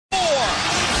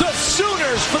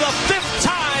for the 5th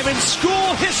time in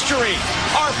school history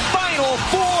are Final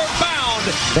Four bound.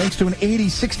 Thanks to an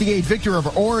 80-68 victory over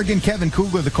Oregon, Kevin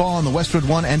Kugler, the call on the Westwood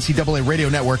One NCAA radio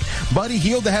network. Buddy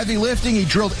healed the heavy lifting. He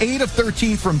drilled 8 of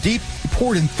 13 from deep. He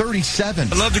poured in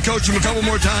 37. I'd love to coach him a couple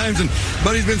more times, and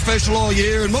Buddy's been special all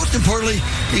year, and most importantly,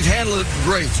 he's handled it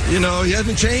great. You know, he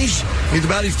hasn't changed. He's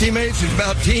about his teammates. He's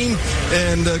about team,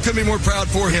 and couldn't be more proud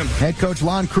for him. Head coach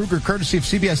Lon Kruger, courtesy of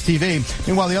CBS TV.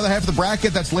 Meanwhile, the other half of the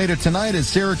bracket, that's later tonight, as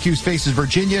Syracuse faces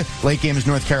Virginia. Late game is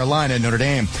North Carolina and Notre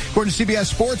Dame. According to CBS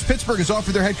Sports, Pittsburgh has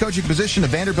offered their head coaching position to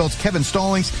Vanderbilt's Kevin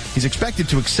Stallings. He's expected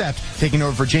to accept, taking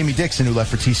over for Jamie Dixon, who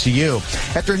left for TCU.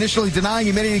 After initially denying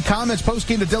he made any comments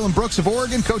post-game to Dylan Brooks of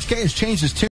Oregon, Coach K has changed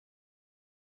his tune.